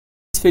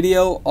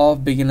video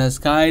of beginner's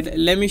guide,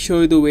 let me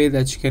show you the way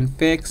that you can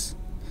fix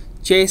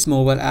Chase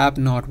mobile app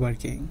not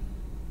working.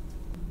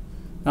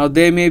 Now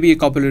there may be a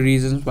couple of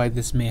reasons why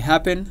this may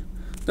happen.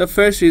 The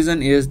first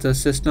reason is the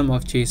system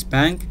of Chase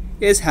Bank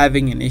is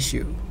having an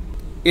issue.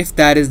 If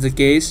that is the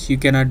case, you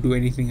cannot do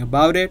anything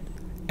about it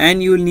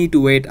and you will need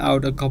to wait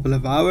out a couple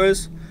of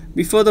hours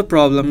before the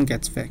problem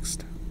gets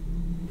fixed.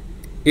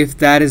 If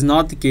that is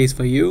not the case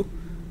for you,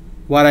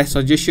 what I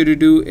suggest you to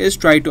do is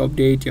try to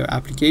update your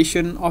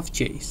application of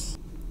Chase.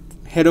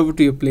 Head over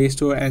to your Play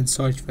Store and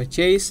search for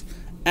Chase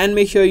and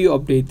make sure you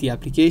update the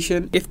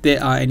application if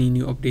there are any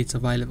new updates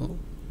available.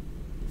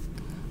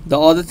 The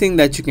other thing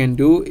that you can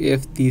do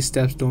if these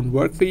steps don't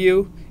work for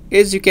you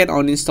is you can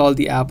uninstall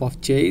the app of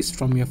Chase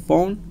from your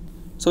phone.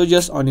 So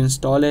just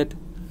uninstall it,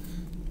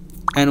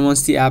 and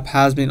once the app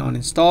has been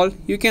uninstalled,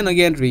 you can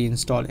again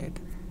reinstall it.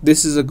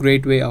 This is a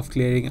great way of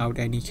clearing out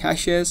any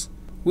caches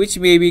which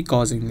may be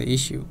causing the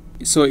issue.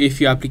 So if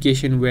your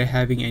application were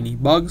having any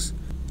bugs,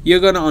 you're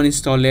gonna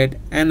uninstall it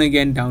and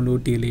again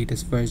download the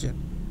latest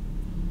version.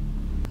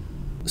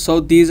 So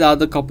these are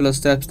the couple of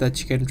steps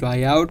that you can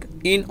try out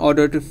in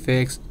order to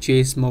fix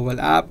Chase mobile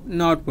app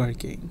not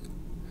working.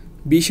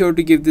 Be sure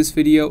to give this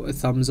video a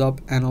thumbs up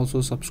and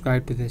also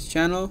subscribe to this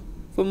channel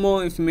for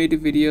more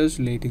informative videos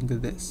relating to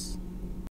this.